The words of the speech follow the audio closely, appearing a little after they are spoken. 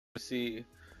Let's see.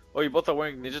 Oh, you both are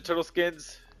wearing Ninja Turtle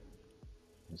skins?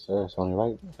 Yes, sir. It's only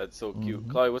right. That's so cute.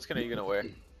 Chloe, what skin are you gonna wear?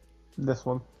 This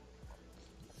one.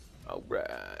 Alright.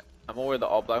 I'm gonna wear the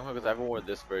all black one because I haven't worn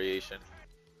this variation.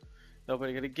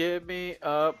 Nobody gonna get me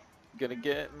up, gonna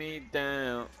get me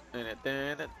down.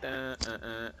 Oh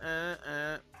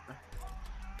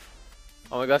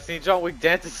my god, seeing John Wick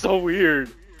dance is so weird.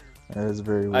 That is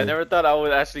very weird. I never thought I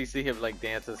would actually see him like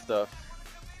dance and stuff.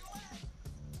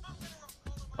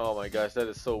 Oh my gosh, that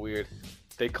is so weird.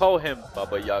 They call him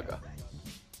Baba Yaga.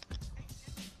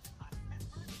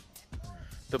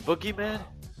 The Boogeyman?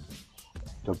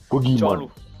 The boogeyman.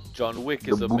 John Wick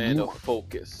is The a man boogeyman. of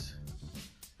focus.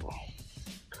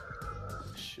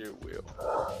 Sure will.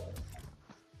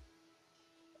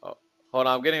 Oh, hold on,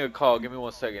 I'm getting a call. Give me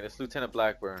 1 second. It's Lieutenant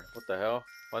Blackburn. What the hell?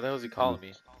 Why the hell is he calling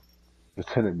me?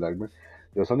 Lieutenant Blackburn.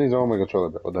 Yo, something's wrong with my controller.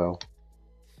 What the hell?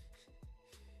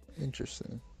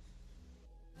 Interesting.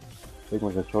 Like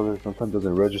my controller sometimes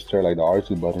doesn't register like the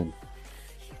R2 button.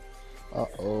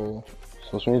 Uh-oh.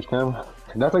 So strange, Cam.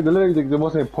 And that's like literally the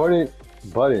most important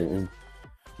button in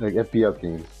like FPS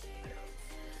games.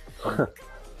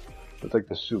 It's like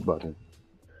the shoot button.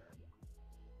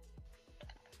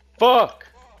 Fuck!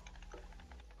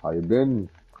 How you been,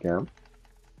 Cam?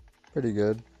 Pretty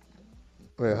good.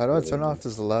 Wait, how do I turn off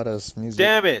this loud-ass music?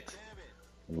 Damn it!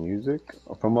 Music?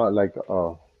 From what, like,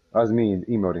 that's me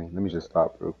emoting. Let me just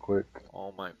stop real quick.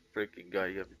 Oh my freaking god,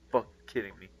 you gotta be fucking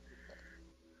kidding me.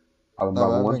 I'm No,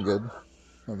 about I've one. been good.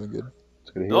 I've been good.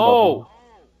 It's good to hear No! about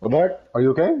what the heck? Are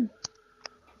you okay?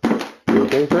 You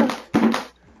okay, sir?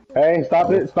 Hey,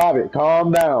 stop it, stop it.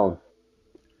 Calm down.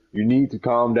 You need to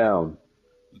calm down.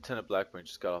 Lieutenant Blackburn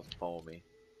just got off the phone with me.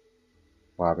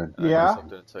 What happened? And I Yeah? got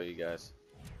something to tell you guys.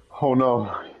 Oh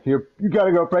no. You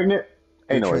gotta go pregnant?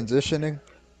 Are you Ain't no way. transitioning?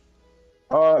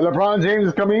 LeBron James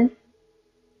is coming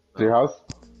to your house?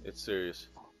 It's serious.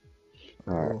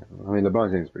 Alright. I mean,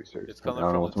 LeBron James is pretty serious. It's coming I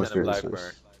don't know from what's more Lieutenant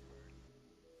serious.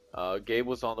 Blackburn. Gabe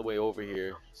was on the way over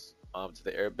here to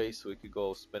the airbase so we could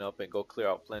go spin up and go clear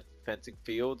out fencing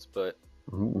fields, but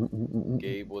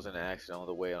Gabe was in an accident on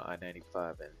the way on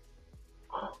I-95 and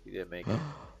he didn't make it.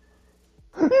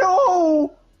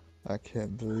 No! I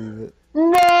can't believe it.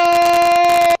 No!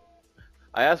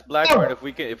 I asked Blackburn if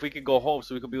we can go home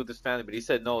so we could be with his family, but he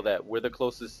said no, that we're the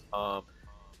closest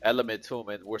element to him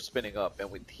and we're spinning up, and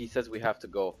he says we have to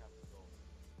go.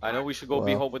 I know we should go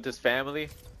be home with his family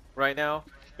right now,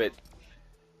 but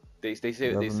they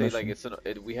say like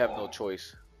we have no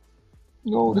choice.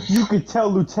 No, You could tell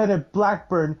Lieutenant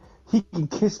Blackburn he can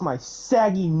kiss my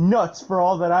saggy nuts for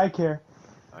all that I care.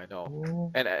 I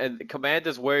know. And Command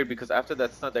is worried because after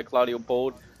that stunt that Claudio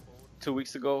pulled 2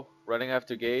 weeks ago, running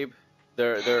after Gabe,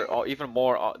 they're all even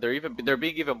more. They're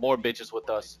being even more bitches with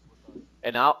us.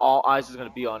 And now all eyes is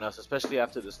gonna be on us, especially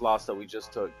after this loss that we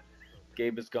just took.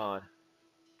 Gabe is gone.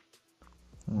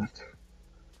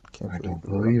 Can't I don't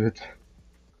believe believe it.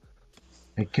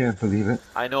 I can't believe it.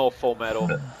 I know Full Metal,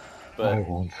 I but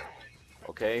won't.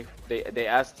 okay. They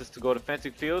asked us to go to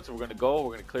fencing fields. We're gonna go.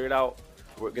 We're gonna clear it out.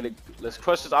 Let's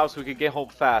crush this out so we can get home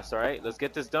fast. All right. Let's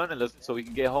get this done and so we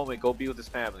can get home and go be with his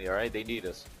family. All right. They need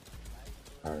us.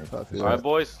 Alright. Copy All right, that.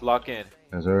 boys. Lock in.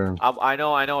 Yes, sir. I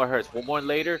know it hurts. One more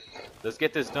later. Let's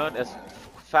get this done. As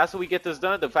faster we get this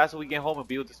done, the faster we get home and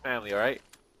be with his family. All right.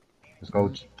 Let's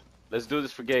go. Let's do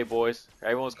this for Gabe, boys.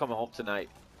 Everyone's coming home tonight.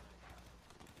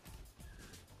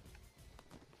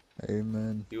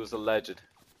 Amen. He was a legend.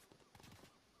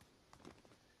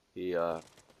 He's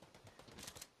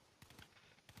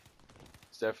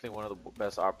definitely one of the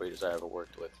best operators I ever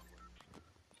worked with.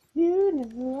 You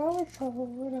know I was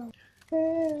hold on.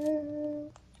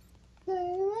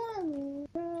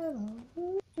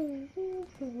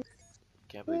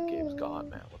 Can't believe Gabe's gone,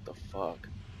 man. What the fuck?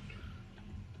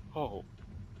 Oh.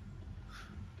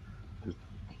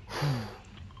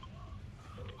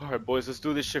 Alright, boys, let's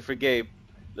do this shit for Gabe.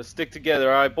 Let's stick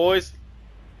together, alright, boys?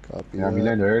 Copy Yeah, we that.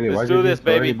 landed early. Let's Why'd do you this, leave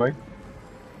so early, baby. boy?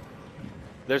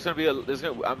 There's gonna be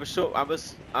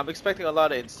I'm expecting a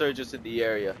lot of insurgents in the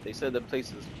area. They said the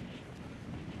place is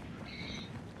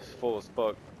full as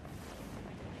fuck.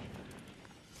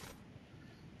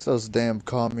 It's those damn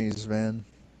commies, man.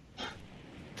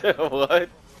 What?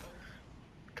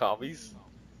 Commies?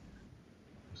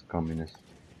 It's communist.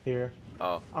 Here,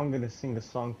 Oh. I'm gonna sing a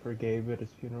song for Gabe at his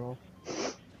funeral.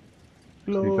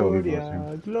 Gloria,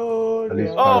 Gloria,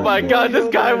 Gloria. Oh my god, this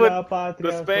guy with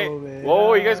the Spain. Whoa, where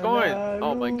are you guys going?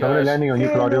 Oh my Somebody gosh. landing on you,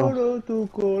 Claudio.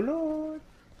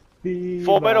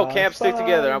 Full Metal Camp, stick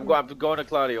together. I'm going to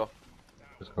Claudio.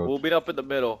 Let's go. We'll meet up in the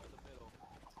middle.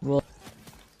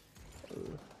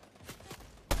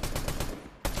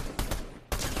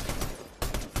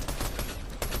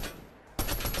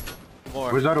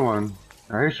 More. Where's the other one?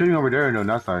 I hear shooting over there on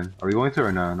that side. Are we going to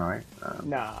or no? No, right?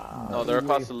 Nah. No, they're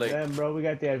across the lake. Then, bro, we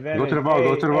got the advantage. Go to the vault,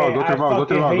 go to the vault, go to the vault, go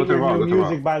to the vault, go to the vault, go to the vault.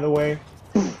 Music, by the way.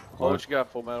 Oh, what you got,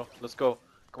 Full Metal? Let's go.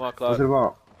 Come on, Go Cloud. to the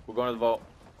vault. We're going to the vault.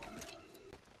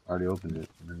 I already opened it.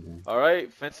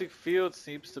 Alright, fencing field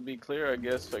seems to be clear, I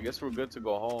guess. I guess we're good to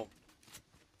go home.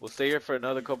 We'll stay here for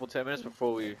another couple 10 minutes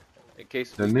before we, in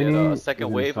case we get a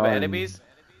second wave of enemies.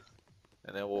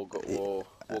 And then we'll go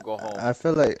home. I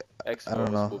feel like X I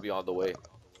don't know. will be on the way.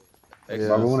 Yeah.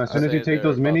 As soon as you take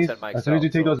those minis, as soon as you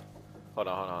take those... Hold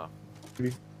on.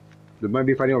 They might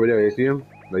be fighting over there, you see them?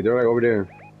 Like, they're right over there.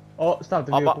 Oh, stop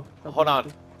the vehicle. Hold on.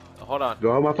 Do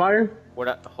I hold my fire? We're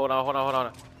not. Hold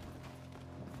on.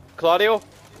 Claudio,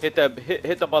 hit the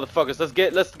motherfuckers. Let's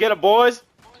get them, boys.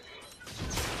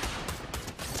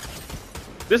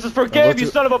 This is for Gabe, you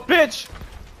son of a bitch.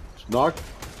 Knocked.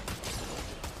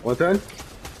 110.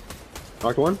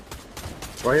 Knocked one.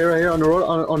 Right here on the road,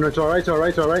 on the to our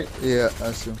right. Yeah,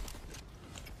 I see.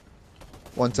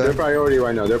 110. Their priority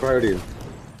right now, their priority.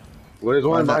 What is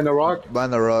one behind the rock?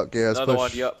 Behind the rock, yeah, let's Another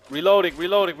push. one, yep.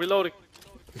 Reloading.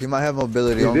 He might have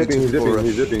mobility.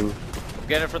 He's zipping. I'm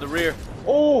getting from the rear.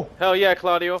 Oh! Hell yeah,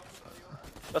 Claudio.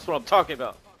 That's what I'm talking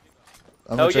about.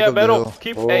 I'm Hell gonna check yeah, up the Metal. hill.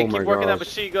 Keep Oh working that gosh.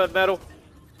 machine gun, Metal.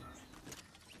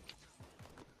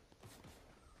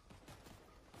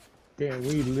 Damn,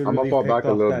 we literally I'ma fall back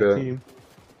a little bit. team.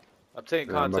 I'm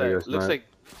taking Yeah, I'm about to contact. get Looks like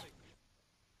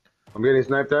I'm getting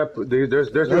sniped at.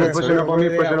 There's someone pushing up on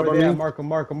me, Mark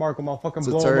him. I'll fucking It's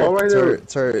a blow him turret, up.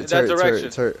 right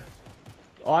turret.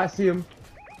 Oh, I see him.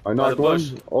 I knocked the one.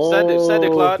 bush. Oh, Send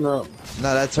it, Claude. no.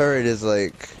 Nah, that turret is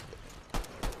like...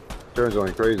 Turn's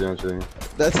going crazy, actually.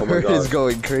 That Oh my turret is gosh.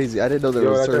 going crazy. I didn't know there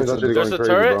Yo, was that turn's turrets in actually it. There's going a crazy,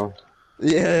 turret? bro.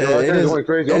 Yeah, Yo, that it turn's is. going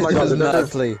crazy. Oh It my god, does that not turn.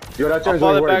 play. Yo, that I'll turn's fall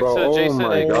going it way, back bro. to Oh Jason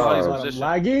my and Claudio's god. position.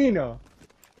 Lagino.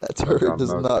 That turret does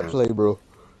I'm not nuts, play, bro.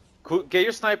 Get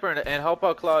your sniper and help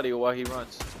out Claudio while he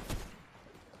runs.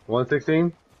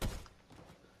 116?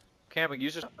 Cameron,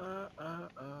 use your...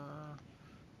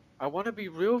 I want to be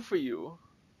real for you.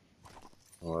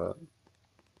 What?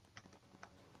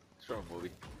 It's from a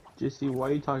movie. JC, why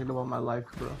are you talking about my life,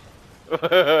 bro?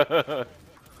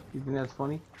 You think that's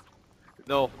funny?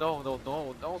 No,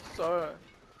 sir.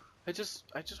 I just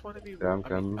want to be real.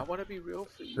 Damn, I want to be real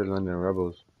for you. Shit, London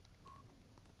Rebels.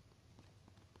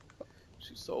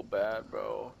 She's so bad,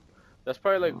 bro. That's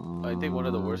probably like I think one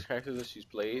of the worst characters that she's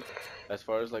played, as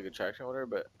far as like attraction with her.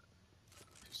 But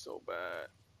she's so bad.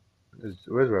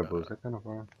 Where's Rebels? That kind of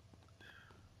far.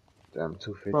 Damn,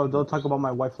 250. Bro, don't talk about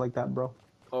my wife like that, bro.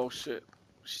 Oh shit.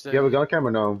 She said. You have a gun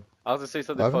camera now. I was gonna say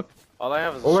something. What? Fuck. All I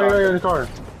have is a Oh, right in shotgun. the car.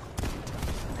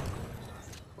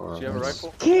 Do you have a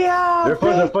rifle? Kia! They're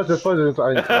fuzzing.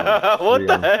 What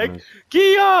the heck?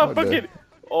 Kia! Okay. Fucking.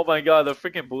 Oh my god, the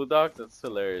freaking Bulldogs. That's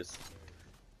hilarious.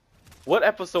 What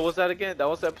episode was that again? That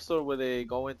was the episode where they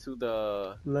go into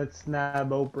the. Let's snap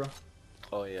Oprah.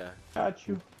 Oh yeah. Got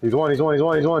you. He's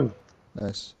one.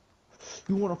 Nice.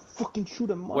 You wanna fucking shoot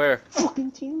him? Where?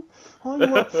 Fucking team? Huh? You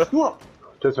wanna?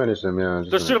 Just finish him, yeah.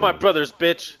 They're shooting my brothers,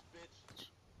 bitch.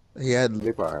 He had...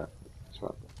 They fire. It's fine.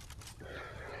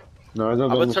 No, I'm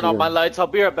gonna turn off my lights. I'll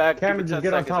be right back. Cameron, Give me 10 just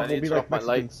get on seconds. top. I We'll need be to turn like off my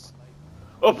Mexicans.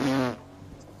 lights.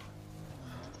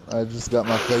 Oh. I just got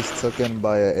my place taken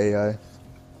by an AI.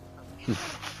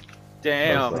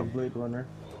 Damn. Like Blade Runner.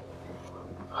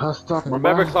 Stop.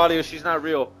 Remember, Claudio, she's not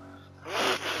real.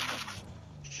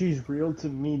 She's real to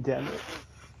me, damn it.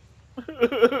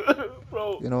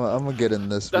 Bro, You know what? I'm gonna get in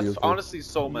this that's vehicle. honestly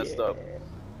so messed up.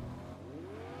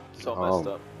 So messed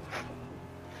up.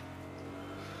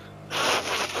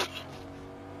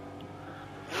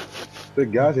 The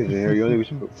gas station here. You only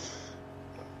should.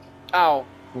 Ow.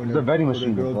 It's a vending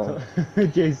machine.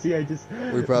 JC, I just.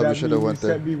 We probably should have went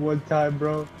there. Sent me one time,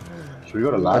 bro. Should we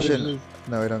go to I Lash? shouldn't.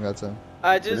 No, we don't got time.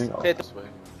 I just hit this way.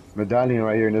 Medallion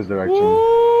right here in this direction.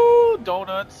 Woo!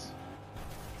 Donuts.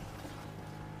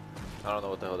 I don't know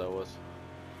what the hell that was.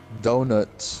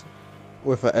 Donuts.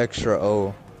 With an extra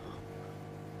O.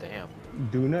 Damn.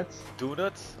 Donuts?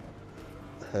 Donuts?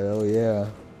 Hell yeah.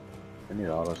 I need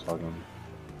auto shotgun.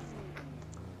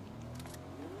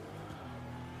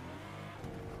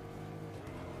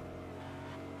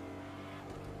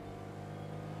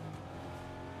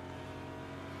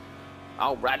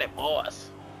 I'll ride it, boss.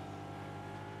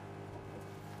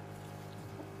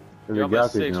 There's You're a on my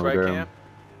gas 6, station over right, there. Cam?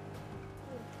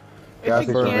 Gas It's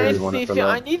a station gas is one to station. fill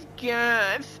I up. need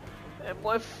gas. And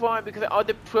more fun because all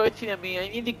the protein in me. I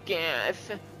need the gas.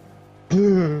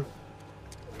 It's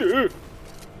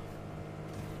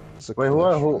a Wait,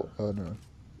 what? extra- Who? Oh no.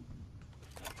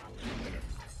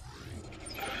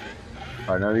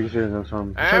 Alright, now you can see there's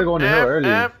some. I'm trying to go on the hill early.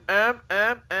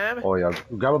 Oh yeah,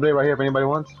 grab a blade right here if anybody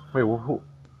wants. Wait, who?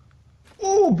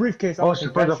 Oh, briefcase. Oh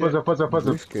shit, fuzz up.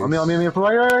 Briefcase. On me,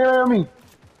 right, on me.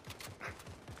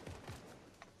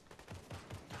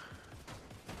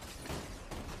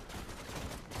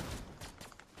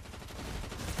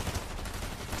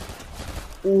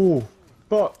 Ooh,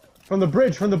 but from the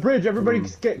bridge, everybody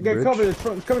get Bridge? covered. It's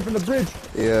coming from the bridge.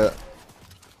 Yeah.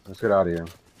 Let's get out of here.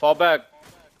 Fall back to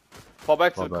the Fall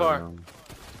back car. down.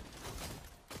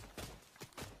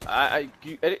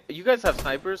 You guys have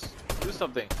snipers? Do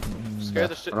something. Scare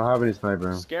the shit. I don't have any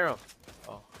sniper. Scare them.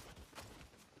 Oh.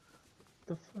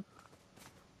 The fuck?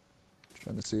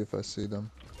 Trying to see if I see them.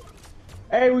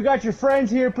 Hey, we got your friends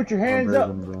here. Put your hands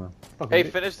up. Hey,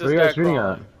 finish this Where you guys guy. shooting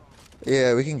at?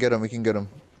 Yeah, we can get him. We can get him.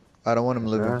 I don't want him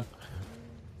living. Yeah.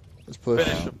 Let's push.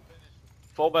 Finish him.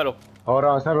 Full metal. Hold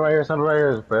on, sniper right here.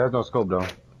 But there's no scope though.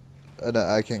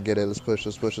 I can't get it. Let's push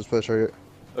right here.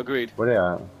 Agreed. Where they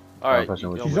at?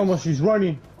 Alright. She's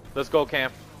running. Let's go,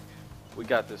 Cam. We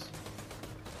got this.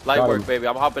 Light Got work, him. baby.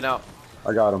 I'm hopping out.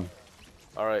 I got him.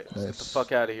 Alright. Let's get the Nice.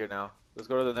 fuck out of here now. Let's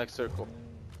go to the next circle.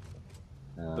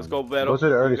 Yeah. Let's go, Beto. Go to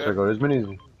the early Okay. circle. There's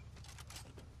minis.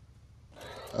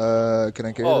 Can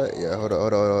I carry Oh. that? Yeah, hold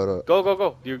on.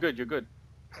 Go. You're good.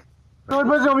 No,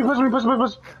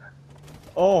 push.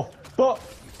 Oh, but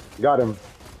Got him.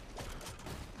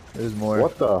 There's more.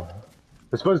 What the?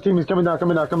 The Spurs team is coming down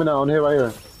on here, right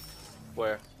here.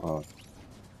 Where? Oh. So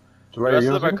The right rest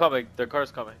here, of them are coming. Their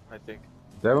car's coming, I think.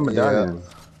 They have a medallion.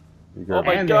 You Oh good.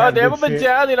 my And they god, have they have a good shit.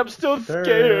 medallion. I'm still Sir.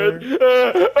 scared.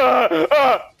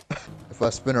 If I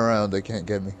spin around, they can't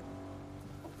get me.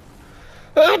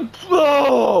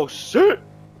 Oh, shit.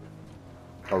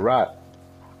 A rat.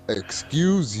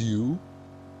 Excuse you.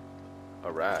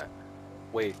 Alright.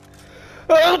 Wait.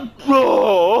 Are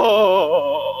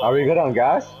we good on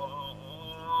gas?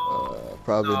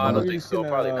 Probably No, I not. don't think so.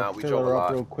 Probably not. We drove a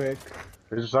lot. real quick.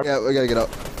 There's a sucker. Yeah, we gotta get out.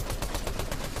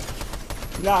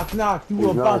 Knock. You He's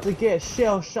were not. about to get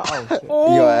shell shot. Oh, shit.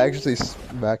 Yo, I actually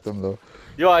smacked them though.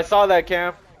 Yo, I saw that,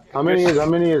 Cam. How many is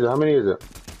it?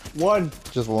 One.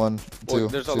 Just one, Well, two,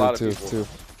 there's a lot of two, people. two.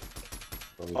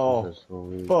 Oh.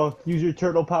 Fuck. Use your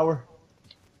turtle power.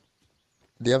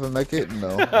 Do you have a med kit?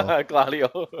 No.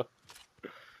 Claudio.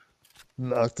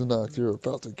 Knock. You're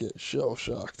about to get shell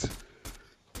shocked.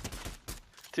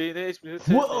 Teenage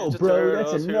Mutant Whoa, Ninja bro,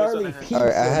 Turtles, that's a Heroes gnarly in the piece. All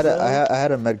right, I bro.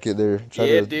 had a med kit there. Try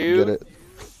Yeah, to dude. get it.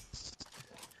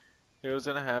 Heroes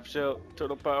in a half shell.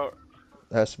 Turtle power.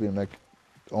 It has to be a med.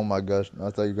 Oh my gosh! I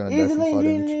thought you were gonna die from fall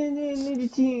damage.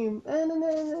 Ninja team.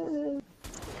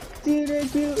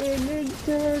 Teenage Mutant Ninja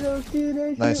Turtles.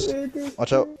 Teenage Nice. Mutant Ninja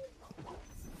Watch out.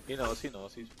 He knows. He's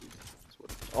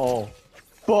Oh.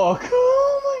 Fuck.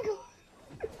 Oh my god.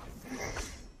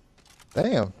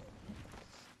 Damn.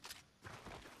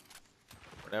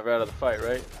 We're never out of the fight,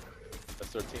 right?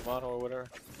 That's our team motto or whatever.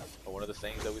 Or one of the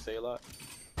sayings that we say a lot.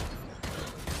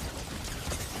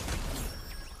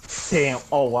 Damn.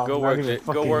 Oh wow. Go not work, even Jay. Go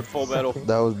fucking work, Full Metal. second.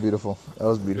 That was beautiful.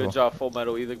 Good job, Full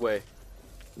Metal, either way.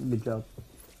 Good job.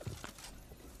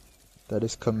 That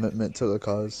is commitment to the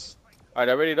cause. Alright,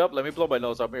 I ready it up. Let me blow my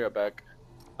nose. I'll be right back.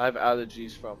 I have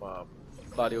allergies from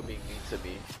Claudio being mean to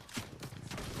me.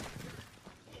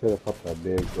 Should have popped that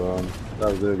big, bro. That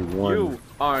was literally one. You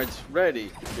aren't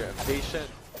ready. You're impatient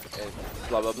and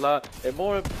blah blah blah. And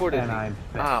more importantly, And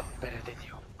I'm better than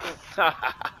you.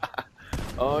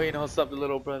 Oh, you know something,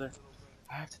 little brother?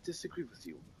 I have to disagree with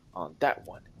you on that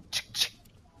one.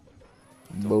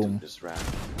 Don't Boom. do this rap.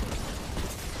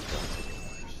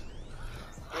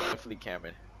 Definitely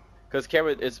Cameron. Because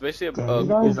Cameron, especially a Danny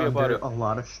movie is about under it. a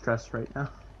lot of stress right now.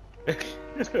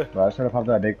 Bro, I should have popped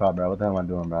that big pop, bro. What the hell am I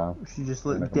doing, bro? She just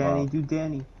Make let him Danny pop. do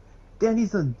Danny.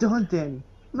 Danny's done Danny.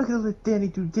 I'm not gonna let Danny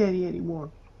do Danny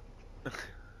anymore.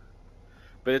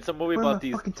 But it's a movie Wear my about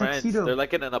these fucking friends. tuxedo. They're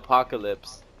like in an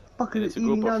apocalypse. Fucking And it's a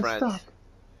eating group of non-stop. friends.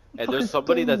 And Fucking there's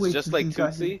somebody that's sandwich just like you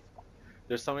got here. Tootsie.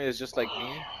 There's somebody that's just like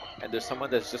me. And there's someone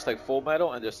that's just like Full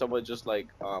Metal. And there's someone just like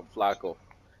Flacco.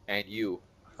 And you.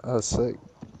 I was sick.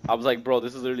 I was like, bro,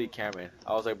 this is literally Cameron.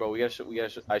 I was like, bro, we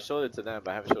gotta I showed it to them,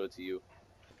 but I haven't showed it to you.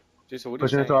 Jason, what are you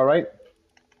Pushing saying? it to our right?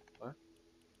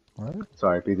 What?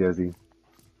 Sorry, PTSD.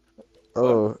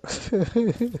 Oh.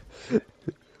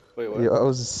 Wait, what? Yeah, I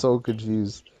was so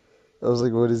confused. I was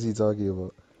like, what is he talking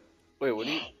about? Wait, what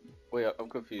do you? Wait, I'm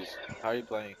confused. How are you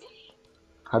playing?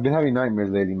 I've been having nightmares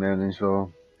lately, man, and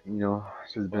so, you know,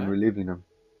 just been What? relieving them.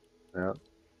 Yeah.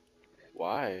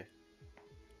 Why?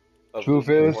 Of Truth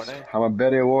losing is, Fortnite? I'm a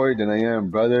better warrior than I am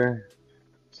brother,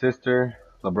 sister,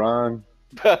 LeBron,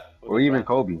 or What even LeBron?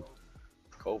 Kobe.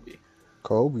 Kobe.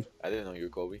 Kobe. I didn't know you were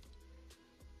Kobe.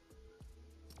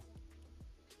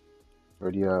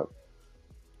 Ready up.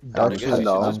 I guess you should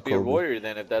know. just be a warrior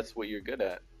then if that's what you're good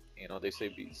at. You know, they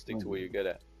say stick to what you're good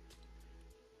at.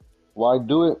 Why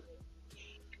do it?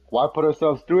 Why put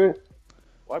ourselves through it?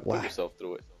 Why put yourself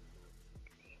through it?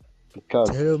 Because.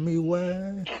 Tell me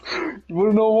why. You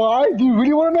wanna know why? Do you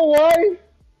really wanna know why?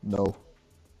 No.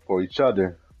 For each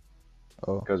other.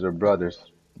 Oh. Because we're brothers.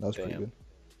 That was pretty good.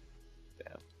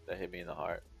 Damn, that hit me in the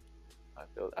heart.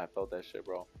 I felt that shit,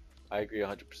 bro. I agree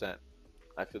 100%.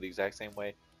 I feel the exact same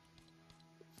way.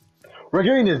 We're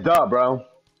getting this dub, bro.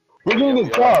 We're getting this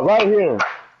dub right here.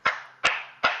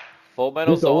 Full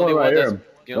Metal's the only one that's,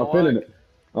 you know, I'm feeling it.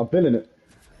 I'm feeling it.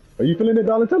 Are you feeling it,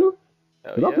 Donatello?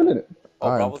 Because I'm feeling it.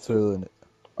 I'm feeling it.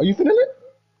 Are you feeling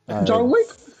it? John Wick?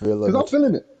 Because I'm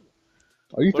feeling it.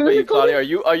 Are you feeling it, Claudio?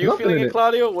 Are you feeling it,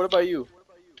 Claudio? What about you?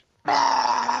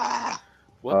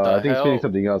 What the hell? I think he's feeling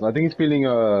something else. I think he's feeling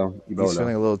Ebola. He's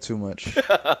feeling a little too much.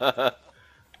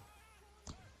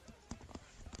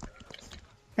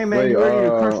 Hey man, you ready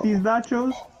to crush these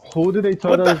nachos? Who did they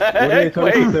tell us? What did they tell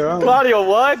us to clear out? Claudio,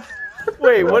 what?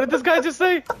 Wait, what did this guy just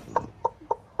say?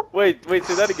 Wait,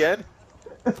 say that again.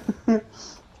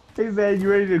 Hey man, you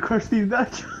ready to crush these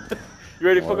nachos? You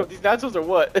ready to fuck up these nachos or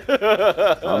what?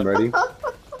 I'm ready.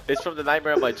 It's from the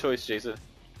Nightmare of My Choice, Jason.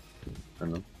 I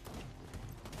know.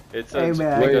 It's hey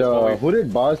man. Wait, who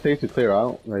did boss say to clear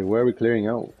out? Like, where are we clearing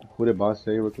out? Who did boss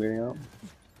say we're clearing out?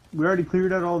 We already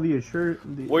cleared out all the assured.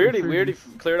 We already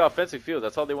cleared out fencing field.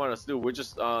 That's all they want us to do. We're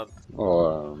just we're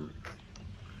going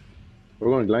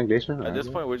to Glen Glacier. At this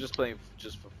point, we're just playing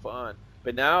just for fun.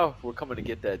 But now we're coming to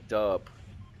get that dub.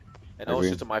 And no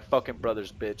shit to my fucking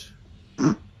brothers, bitch.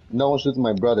 No shit to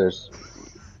my brothers.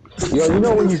 Yo, you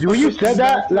know when you said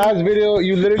that last video,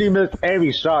 you literally missed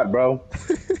every shot, bro.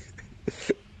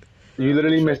 You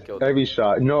literally missed every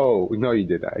shot. No, you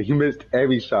did that. You missed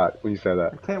every shot when you said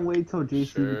that. I can't wait till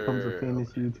JC becomes a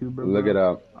famous YouTuber. Look it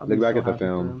up. Look back at the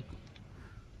film.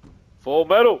 Full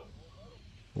Metal.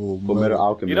 Full Metal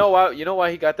Alchemist. You know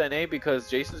why he got that name? Because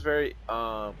Jason's very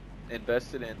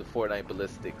invested in the Fortnite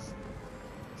ballistics.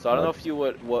 So I don't know if you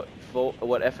what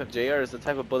FMJ are is the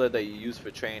type of bullet that you use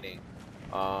for training.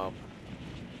 Called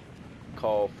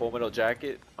Full Metal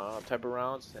Jacket type of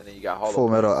rounds, and then you got Hollow Full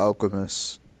Metal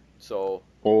Alchemist. So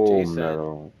Jason,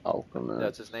 Metal Alchemist.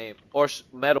 That's his name, or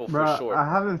Metal for short. I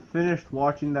haven't finished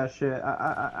watching that shit.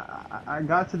 I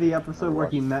got to the episode where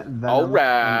he met Venom.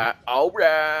 Alright.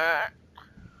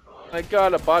 My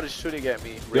God, a bot is shooting at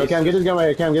me. Yo, Cam, get this gun right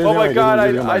here. Cam, get this gun right here.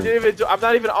 Oh my God, I didn't even do. I'm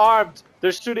not even armed.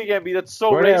 They're shooting at me. That's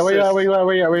so racist. Where you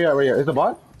at? Is it a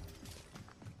bot?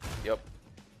 Yep.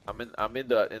 I'm in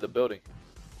the building.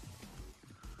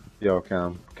 Yo,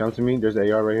 Cam, come to me. There's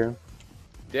an AR right here.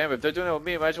 Damn, if they're doing it with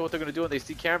me, imagine what they're gonna do when they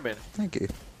see Cameron. Thank you.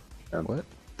 What?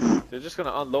 They're just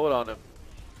gonna unload on him.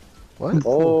 What?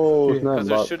 Oh, it's not because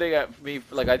they're shooting at me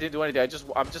like I didn't do anything.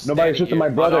 I'm just nobody shooting my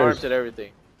brothers. Unarmed and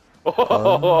everything.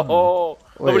 Oh,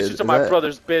 nobody shooting my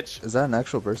brothers, bitch. Is that an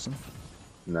actual person?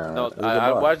 Nah.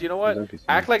 No, you know what?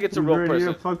 Act like it's a real person. Ready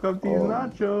to fuck up these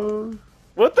nachos.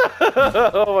 What the?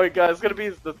 Oh my God, it's gonna be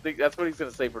the thing. That's what he's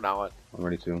gonna say from now on. I'm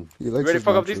ready to. You ready to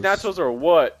fuck up these nachos or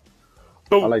what?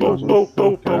 I like the way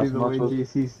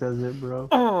JC says it, bro.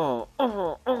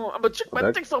 I'm gonna check my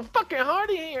dick so fucking hard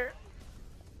in here.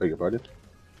 Beg your pardon?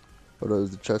 What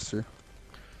is the chest here?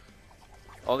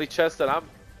 Only chest that I'm.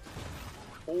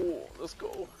 Oh, let's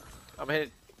go. I'm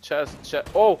hitting chest.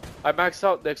 Oh, I maxed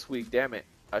out next week. Damn it.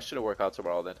 I should have worked out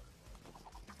tomorrow then.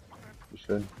 You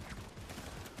should.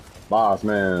 Boss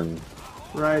man.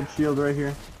 Right, shield right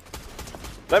here.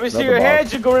 Let me see your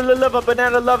hands, you gorilla lover,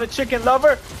 banana lover, chicken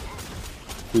lover.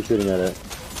 Who's shooting at it?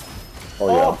 Oh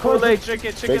yeah. Kool-Aid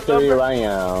drinking chicken Victory lover.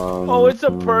 round. Oh, it's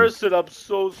a person. I'm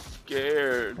so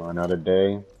scared. Another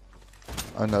day.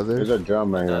 Another? There's a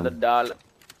drum right Another here. dollar.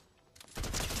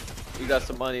 You got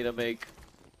some money to make.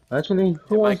 Actually,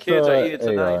 my kids are eating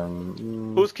tonight.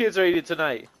 Whose kids are eating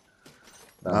tonight?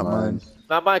 Not mine.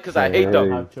 Not mine, because I hate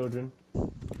them. I have children.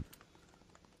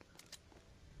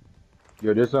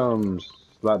 Yo, there's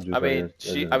slap juice. I mean,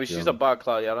 she's a bot,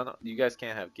 Claudia. I don't know. You guys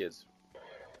can't have kids.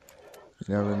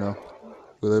 You never know.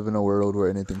 We live in a world where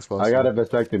anything's possible. I got a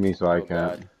vasectomy, so I can't.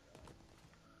 God.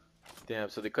 Damn,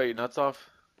 so they cut your nuts off?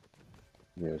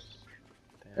 Yes.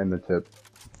 Damn. And the tip.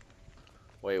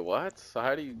 Wait, what? So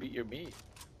how do you beat your meat?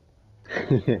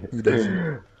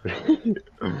 It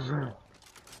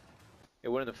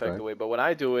wouldn't affect the way, but when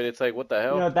I do it, it's like, what the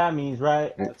hell? You know what that means,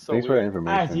 right? That's so Thanks weird. for the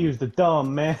information. I had to use the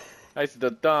thumb, man. I used to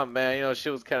the thumb, man. You know,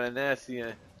 shit was kind of nasty.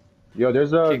 And yo,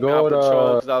 there's a gold.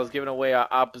 Because I was giving away our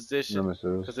opposition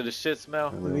because of the shit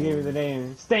smell. They gave me the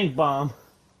name Stink Bomb.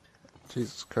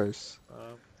 Jesus Christ.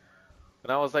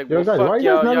 And I was like, Yo, well, guys, why fuck you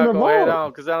guys y'all, not in y'all the go head vault?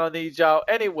 on, cause I don't need y'all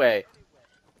anyway.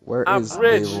 Where I'm is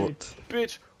rich, vault?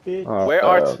 bitch. Bitch. Where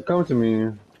art, Come to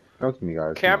me. Come to me, guys.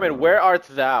 Come Cameron? on. Where art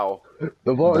thou,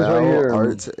 The vault is right Thou here.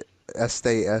 art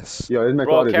STS. Yo, this my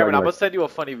bro? cloud is Cameron, lagging I'm gonna like send you a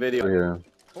funny video. right here.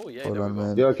 Oh yeah, Hold there we on, go.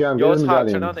 man. Yo, Cam, Yo, get it's this hot. Turn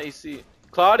medallion. on the AC.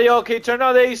 Claudio, okay, turn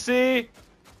on the AC.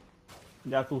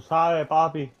 Ya tú sabes,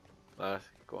 papi.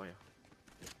 Coño.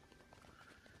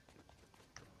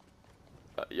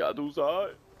 Ya tú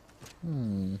sabes.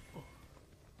 Hmm.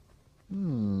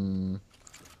 Hmm.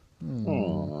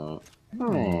 Hmm.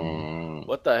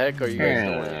 What the heck are you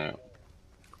guys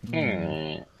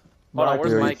doing? Hold on, Bro, I where's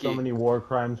commit Mikey? so many war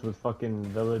crimes with fucking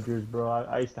villagers, bro.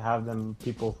 I used to have them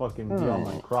people fucking be on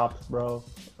my crops, bro.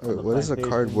 Wait, the what is a plantation.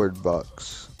 cardboard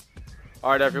box?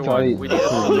 All right, everyone, Charlie. we need a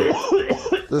salute.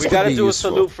 This We could gotta be do a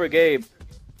useful. salute for Gabe.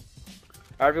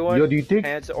 Everyone, Yo, do you think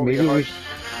hands over maybe your we heart.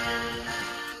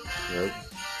 Yep.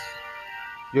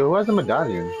 Yo, who has a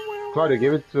medallion? Claudia,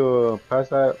 give it to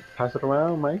pass it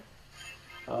around, Mike.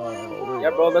 Yeah,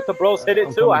 bro, let the bros hit it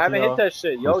I'm too. I coming to haven't hit y'all. that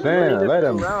shit. Yo, I'm you already saying, hit let for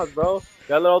 2 him. rounds, bro.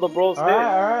 Gotta let all the bros hit.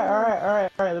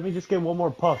 Alright. Let me just get one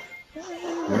more puff.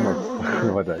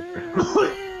 What the heck?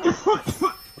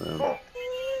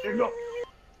 Here you go.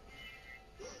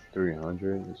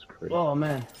 300 is crazy. Oh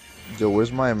man. Yo,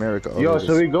 where's my America? Oh, Yo, there it should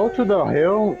is. we go to the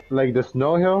hill, like the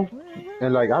snow hill,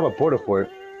 and like I have a porta fort,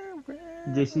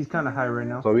 JC's kind of high right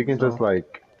now. so we can just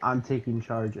like I'm taking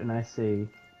charge, and I say.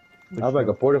 I have like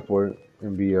a porta fort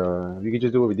and be we could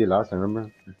just do what we did last time, remember?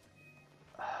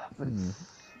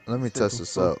 Let me test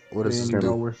this out. What does this Bro,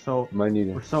 do? we're so Might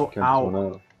need to out. camp this one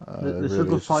out. The Really,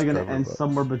 circle's it's probably just gonna end cardboard box.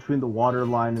 somewhere between the water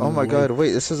line and Oh my the god, lake.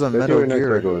 wait, this is a Let's see Metal where next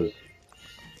Gear. circle is.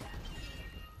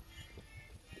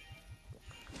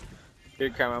 Here,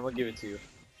 Cameron, I'm gonna give it to you.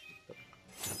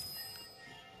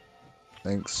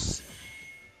 Thanks.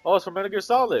 Oh, it's from Metal Gear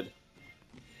Solid.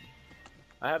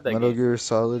 I have that Metal game. Gear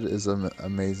Solid is an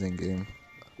amazing game.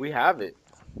 We have it.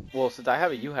 Well, since I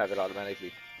have it, you have it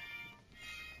automatically.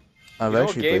 I've You know what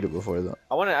actually game? played it before though.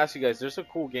 I want to ask you guys. There's a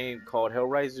cool game called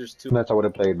Hellraisers 2. Match I would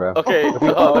have played, bro. Okay, If we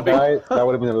all let me. died, that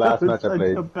would have been the last match I Such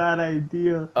played. a bad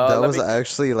idea. That Let was me.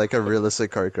 actually like a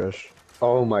realistic car crash.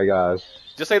 Oh my gosh.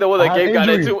 Just say the one I that have Gabe got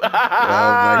injuries. into. Oh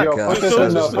my Yo, god. put this soon,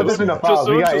 in the too put this in the Too files.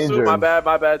 We soon, got too soon. injured.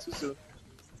 My bad, too soon.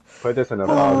 Put this in the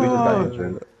files. We just got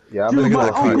injured. Yeah, I'm Dude, just Look my at gonna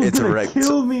the car. uncle's It's gonna wrecked.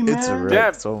 kill me, It's man.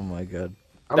 wrecked. Oh my god.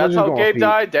 That's how Gabe feet.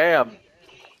 died? Damn.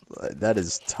 That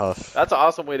is tough. That's an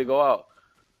awesome way to go out.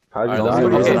 How'd you Alright, let's die, go.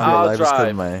 The only Okay, reason bro? I'm I'll alive is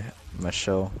because drive. my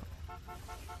shell.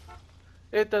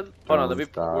 Hold on, let me.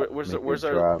 Stop, Where's make it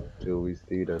our? drop till we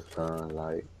see the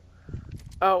sunlight.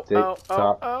 Oh, Tick oh, oh,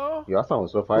 tock. oh. Yo, that song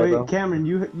was so fire, Wait, bro. Cameron,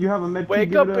 you have a med kit. Wake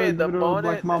Give up it in the to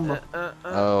morning. Black Mamba.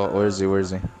 Oh, where's he?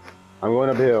 Where's he? I'm going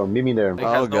uphill. Meet me there. It Oh,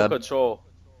 has no God. control.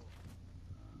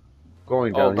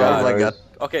 Going Oh, down God. here, Oh my guys.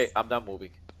 Okay, I'm not moving.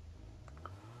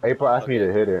 April asked me Okay.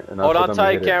 to hit it, and I Hold told on them to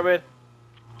tight, hit it. Cameron.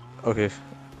 Okay.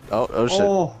 Oh shit. Oh,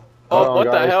 Hold Oh, on, what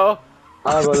the guys. hell?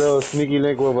 I have a little sneaky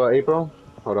link with April.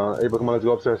 Hold on, April, come on, let's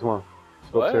go upstairs. Come on,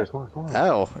 let's go What? upstairs. Come on, come on.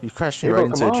 Ow! You crashed me April,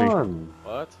 right come into a tree. on.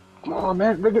 What? Come on,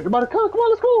 man. They're about to come. Come on,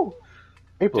 let's go.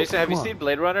 April, Jason, have come you on. seen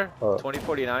Blade Runner Uh,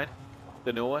 2049?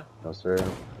 The new one? No, sir.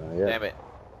 Yeah. Damn it.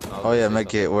 Oh yeah,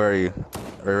 Medkit, where are you?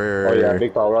 Oh yeah,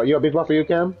 big power. You a big ball for you,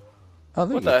 Cam? Oh,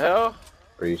 thank What you. the hell?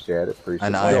 Appreciate it. Appreciate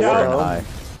An it. eye Yo, for what the an hell? eye.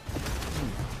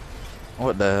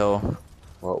 What the hell?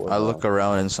 What was I that? look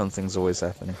around and something's always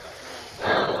happening.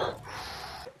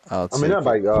 I'll I mean, not take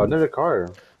like another car.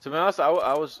 To be honest,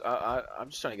 I'm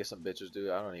just trying to get some bitches, dude.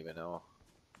 I don't even know.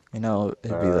 You know,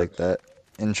 it'd be like that.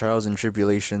 In trials and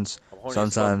tribulations, I'm horny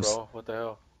sometimes. as fuck, bro. What the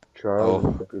hell? Trials Oh.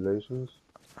 and tribulations.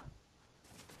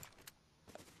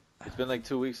 It's been like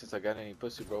 2 weeks since I got any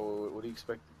pussy, bro. What do you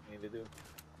expect me to do?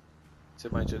 It's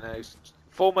in my genetics.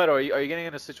 Full Metal, are you getting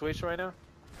in a situation right now?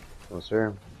 No,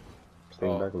 sir.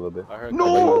 Staying Oh. back a little bit. I heard.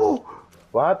 no!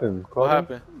 What happened? What Claudia?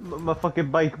 happened? My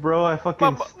fucking bike, bro. I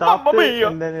fucking Mamma stopped it, mia.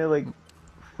 and then it like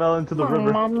fell into the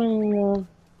river. Mia.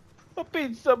 A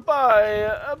pizza pie,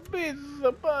 a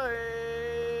pizza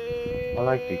pie. I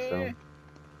like pizza.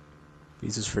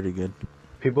 Pizza's pretty good.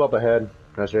 People up ahead.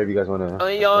 Not sure if you guys want to.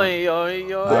 Ay, ay, ay,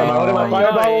 Am I holding my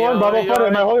fire, Bubble One? Bubble Fire?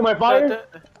 Am I holding my fire?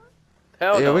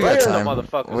 Hell Yeah, no, we got there's no time.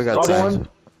 motherfuckers. We got Bubble time. One?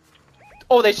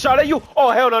 Oh, they shot at you?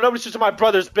 Oh, hell no, nobody shoots at my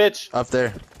brothers, bitch. Up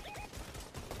there.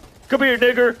 Come here,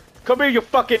 nigger. Come here, you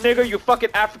fucking nigger. You fucking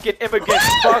African immigrant.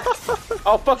 Fuck.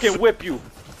 I'll fucking whip you.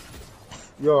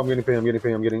 Yo, I'm getting paid. I'm getting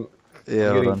paid. I'm getting. Yeah,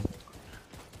 I'm hold getting- on.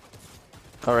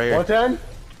 Oh, right here. 110?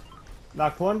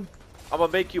 Knocked one. I'm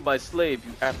gonna make you my slave,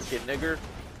 you African nigger.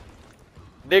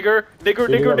 Nigger, nigger,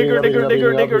 Beating nigger, up, nigger, beating nigger, up, nigger, beating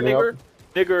up, nigger, beating up. nigger.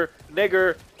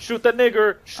 Nigger, shoot the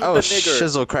nigger, shoot Oh, the nigger.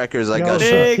 shizzle crackers! I Yo, got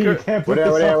Nigger. shot. you can't put What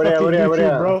this at, on what at, fucking what at, what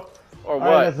YouTube, at? bro. Or Alright,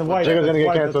 what? that's the wife. Jigga's That's gonna the get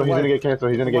wife. canceled. He's gonna get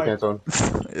canceled. He's gonna get canceled.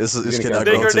 This gonna cannot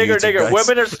get go to YouTube, guys.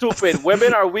 Women are stupid.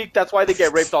 Women are weak. That's why they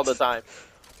get raped all the time.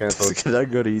 This Canceled.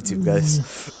 cannot go to YouTube,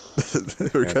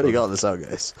 guys. We're cutting all this out,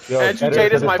 guys. Yo, Andrew edit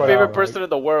Tate is this my part favorite out. person in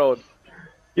the world.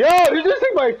 Yo, you just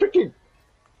take my freaking.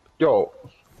 Yo,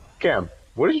 Cam,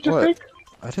 what did you just What? take?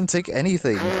 I didn't take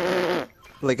anything.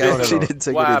 Like, I No, no, actually no. didn't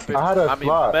take What anything. happened? I had a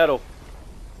slot. Metal.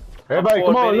 Everybody, full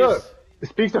come of on, minis. look. It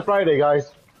speaks to Friday,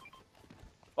 guys.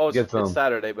 Oh, Get some. it's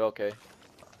Saturday, but okay.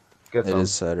 Get It some.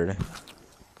 is Saturday.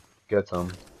 Get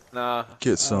some. Nah,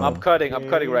 Get some. I'm cutting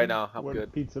right now. I'm Where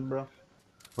good. Pizza, bro.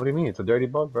 What do you mean? It's a dirty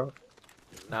bug, bro.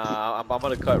 Nah, I'm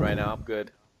gonna cut right now. I'm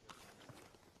good.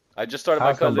 I just started my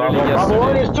Have cut some, literally Bravo. Bravo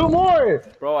 1 yesterday. is 2 more!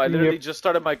 Bro, I literally just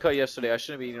started my cut yesterday. I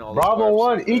shouldn't be eating all this. Bravo carbs.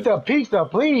 1, eat the pizza,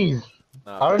 please!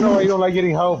 Nah, I don't know why you don't like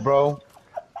getting help, bro.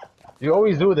 You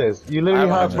always do this. You literally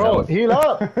I have, have bro, health. heal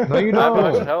up! No, you I have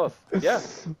 100 don't. health. Yeah.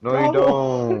 No, you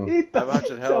don't. Eat I the have 100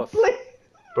 pizza, health. please.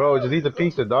 Bro, just eat the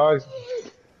pizza, dogs.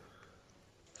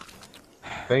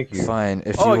 Thank you. Fine,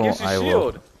 if Oh, you it gives won't, you I will.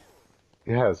 shield.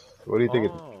 Yes. What do you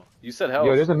think? Oh, you said health.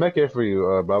 Yo, there's a mech here for you,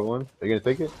 Bravo 1. Are you gonna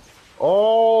take it?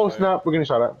 Oh, Right. snap. We're gonna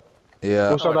shot at. Yeah.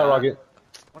 We'll shot we're that not. rocket.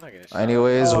 We're not getting shot.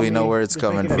 Anyways, Oh, we know me. where it's Just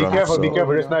coming thinking Be of from. careful, So. be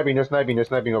careful. They're Yeah. sniping, they're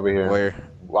sniping over here. Where?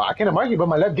 Wow, I can't mark you, but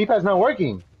my left D-pad's not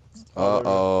working.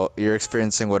 Uh-oh, you're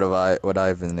experiencing what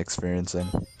I've been experiencing.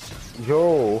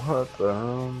 Yo, what the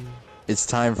hell? It's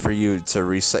time for you to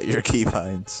reset your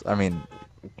keybinds. I mean,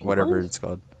 whatever it's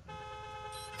called.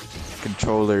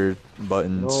 Controller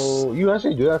buttons. No, you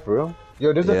actually do that for real?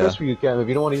 Yo, there's a Yeah. fish for you, Cam. If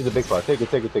you don't want to use the big pot, take it.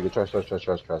 Trust.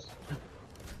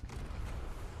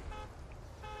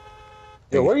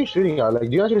 Yo, where are you shooting at? Like,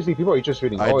 do you actually see people or are you just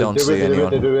shooting? I don't see anyone.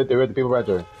 They're with the people right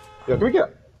there. Yo, can we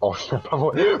get... Oh, shit,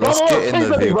 Bravo. Let's Bravo, get in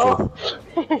say the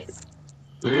something,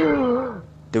 bro.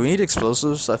 Do we need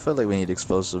explosives? I feel like we need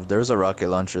explosives. There's a rocket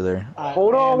launcher there.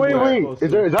 Hold on, wait.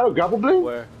 Is that a grapple blade?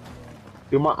 Where?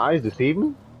 Do my eyes deceive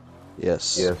me?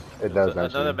 Yes. Yes, it does Another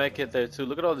actually. mech hit there too.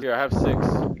 Look at all this here. I have 6.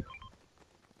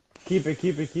 Keep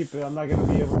it. I'm not gonna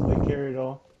be able to like, carry it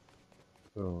all.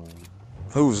 Oh.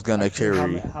 Who's gonna carry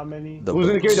How many? the Who's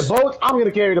gonna carry the boats? boats? I'm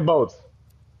gonna carry the boats.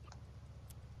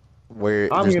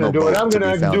 Where I'm there's gonna no do it. boat I'm to be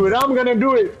gonna found. do it. I'm gonna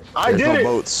do it. I There's did no it.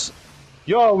 boats.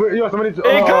 Yo, somebody.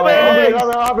 Incoming!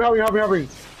 Hurry.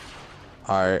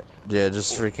 Alright, yeah,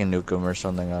 just freaking nuke them or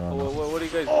something. I don't know. What do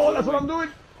you guys? Oh, that's what I'm doing.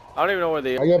 I don't even know where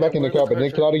they. I got back in the where car, but then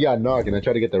country- Claudio got knocked, and I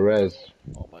tried to get the res.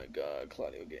 Oh my God,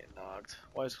 Claudio getting knocked.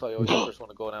 Why is Claudio always the first one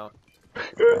to go now?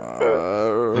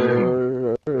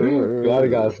 Claudio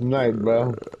got sniped,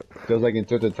 bro. Just like in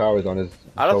Tilted Towers on his.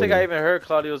 I don't think I shoulder. even heard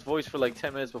Claudio's voice for like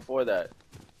 10 minutes before that.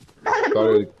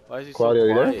 Claudio, Why is he Claudio, so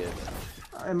you there?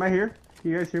 quiet? Am I here?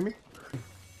 Can you guys hear me?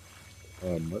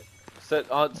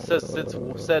 what?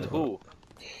 Said who?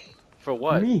 For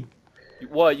what? Me.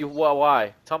 What?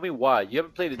 Why? Tell me why. You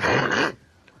haven't played it.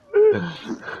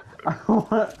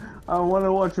 I want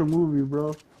to watch a movie,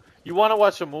 bro. You want to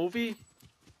watch a movie?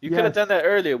 You could have Yes. done that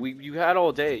earlier. You had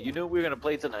all day. You knew we were gonna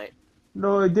play tonight.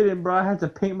 No, I didn't, bro. I had to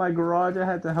paint my garage. I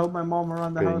had to help my mom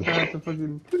around the house. I had to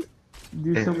fucking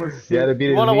do so much You had to shit. beat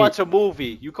You his want to meat. watch a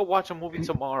movie? You could watch a movie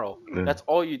tomorrow. That's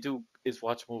all you do is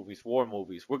watch movies, war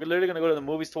movies. We're literally gonna go to the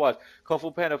movies to watch Kung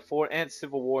Fu Panda 4 and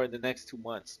Civil War in the next 2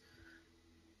 months.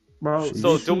 Bro,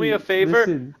 So do me a favor.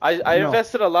 listen, I no.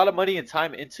 invested a lot of money and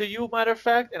time into you, matter of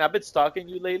fact, and I've been stalking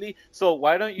you lately. So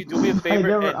why don't you do me a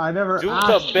favor I never and do asked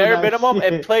the for bare that minimum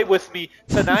and shit. play with me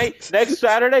tonight? Next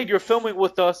Saturday, you're filming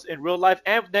with us in real life,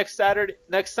 and next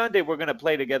Sunday, we're gonna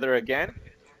play together again.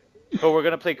 But we're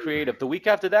gonna play creative. The week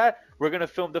after that, we're gonna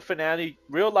film the finale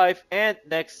real life, and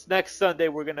next Sunday,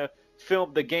 we're gonna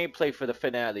film the gameplay for the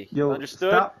finale. Yo,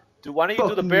 Understood? stop Why don't you do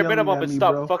the fucking bare yelling minimum at and me,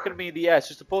 stop bro. fucking me in the ass?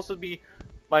 You're supposed to be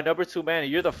my number 2 man,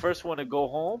 and you're the first one to go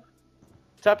home.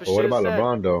 Type of But what shit about is that?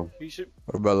 LeBron though? You should.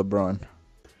 What about LeBron?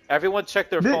 Everyone check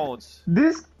their This- phones.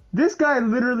 This guy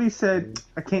literally said,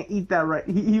 I can't eat that right.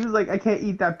 He was like, I can't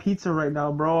eat that pizza right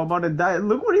now, bro. I'm on a diet.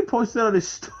 Look what he posted on his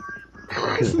story.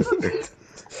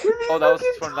 Oh, that was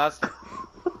from last.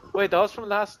 Wait, that was from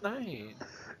last night.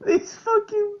 These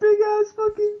fucking big ass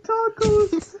fucking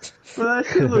tacos. But that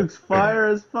shit looks fire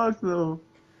as fuck though.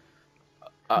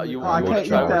 You Oh, I want can't to eat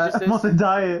try that. what I'm on a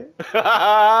diet.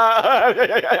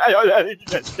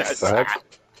 this What?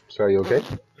 Sir, are you okay?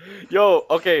 Yo,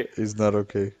 okay. He's not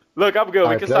okay. Look, I'm good.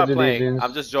 We I can stop pledge playing. allegiance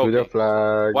I'm just to the joking.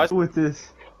 flag. Why? With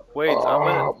this. Wait,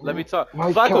 let me talk.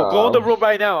 my Flacco, go in the God. room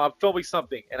right now. I'm filming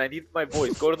something, and I need my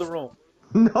voice. Go to the room.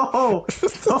 No.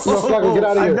 Flacco, get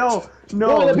outta I here. know.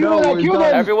 Bro, the No, people that we're killed done.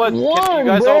 him- Everyone, can you One,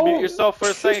 guys bro. all mute yourself for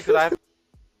a second? Because I have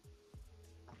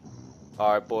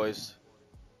Alright, boys.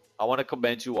 I want to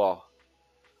commend you all.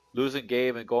 Losing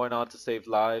game and going on to save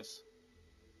lives.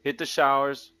 Hit the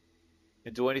showers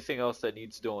and do anything else that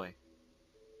needs doing.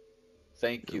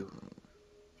 Thank you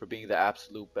for being the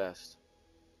absolute best.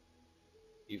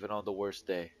 Even on the worst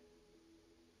day.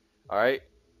 Alright?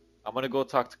 I'm gonna go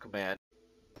talk to Command.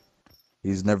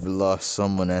 He's never lost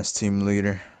someone as team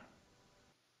leader.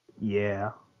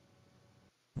 Yeah.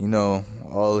 You know,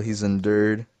 all he's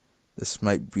endured, this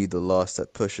might be the loss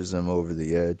that pushes him over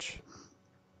the edge.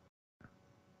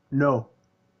 No.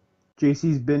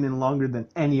 JC's been in longer than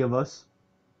any of us.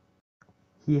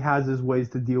 He has his ways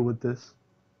to deal with this.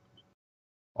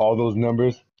 All those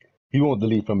numbers, he won't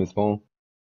delete from his phone.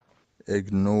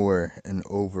 Ignore and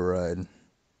override.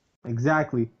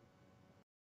 Exactly.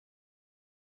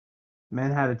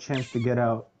 Man had a chance to get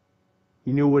out.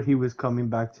 He knew what he was coming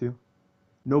back to.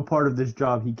 No part of this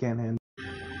job he can't handle.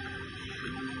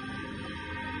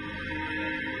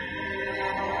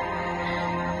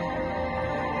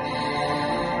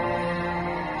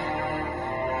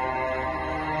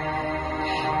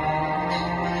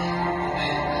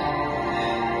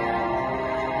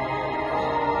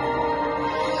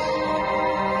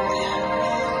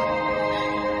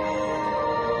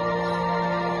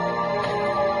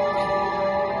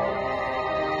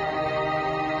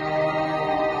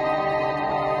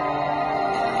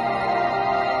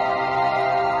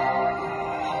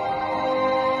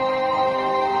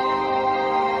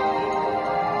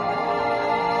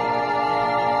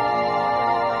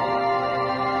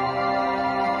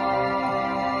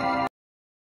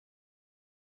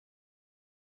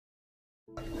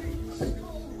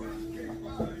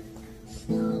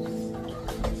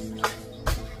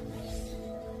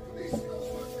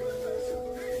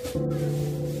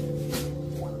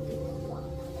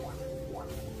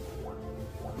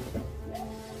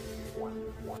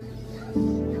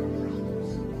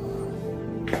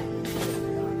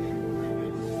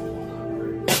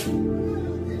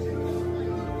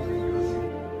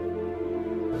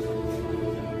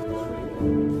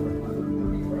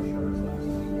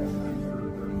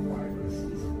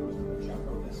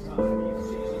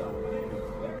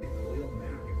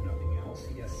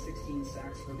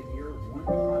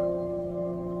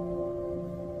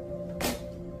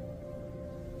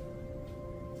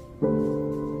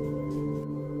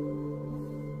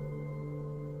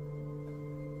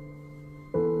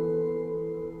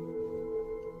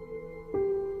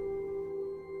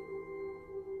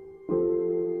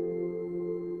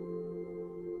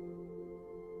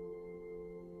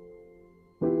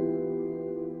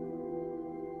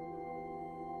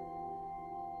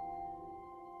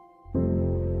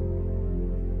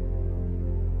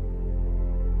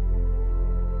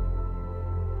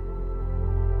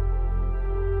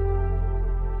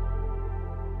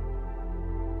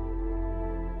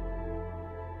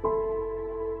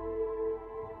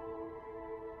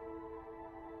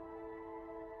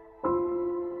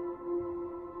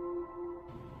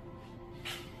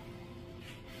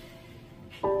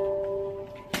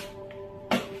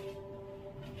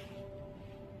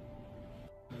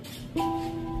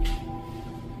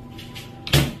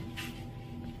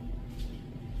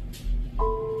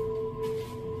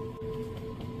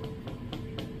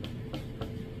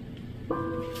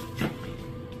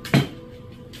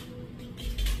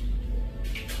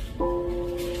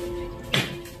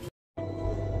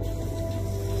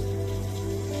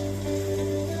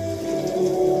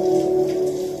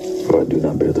 For I do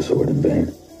not bear the sword in vain.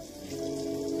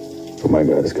 For my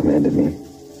God has commanded me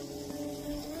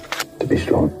to be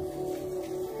strong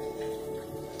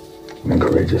and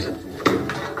courageous.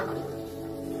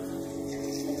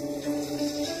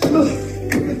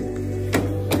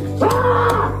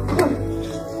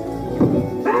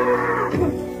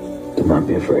 Do not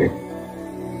be afraid,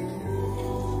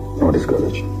 nor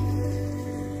discouraged.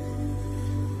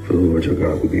 For the Lord your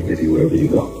God will be with you wherever you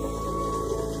go.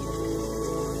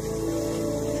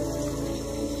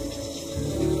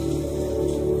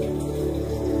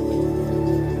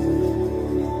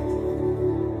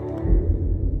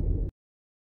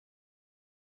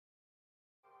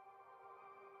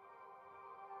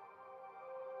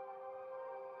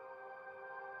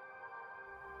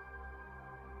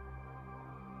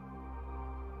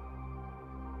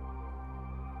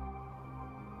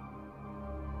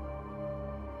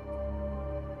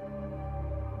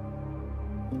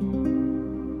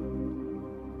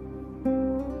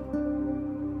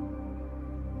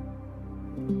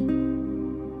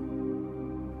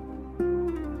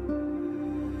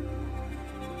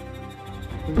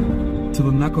 To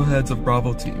the knuckleheads of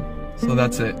Bravo team. So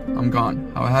that's it. I'm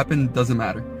gone. How it happened doesn't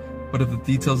matter. But if the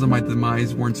details of my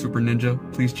demise weren't super ninja,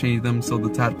 please change them so the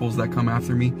tadpoles that come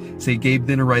after me say Gabe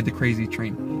didn't ride the crazy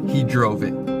train. He drove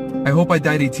it. I hope I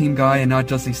died a team guy and not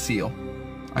just a SEAL.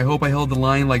 I hope I held the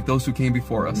line like those who came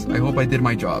before us. I hope I did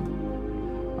my job.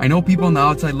 I know people on the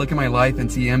outside look at my life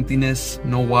and see emptiness,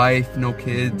 no wife, no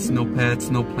kids, no pets,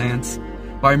 no plants.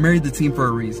 But I married the team for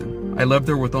a reason. I loved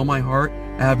her with all my heart.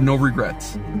 I have no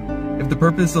regrets. If the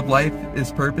purpose of life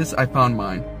is purpose, I found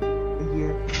mine.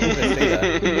 I didn't say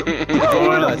that.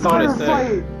 That's not what I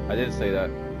said. I didn't say that.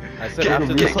 I said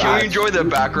after this. Can we enjoy the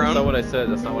background? That's not what I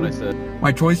said. That's not what I said.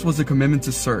 My choice was a commitment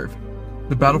to serve.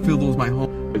 The battlefield was my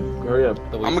home. Hurry up.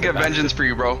 I'm gonna get vengeance for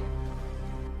you, bro.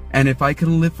 And if I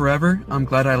couldn't live forever, I'm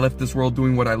glad I left this world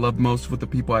doing what I love most with the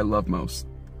people I love most.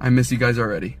 I miss you guys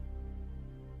already.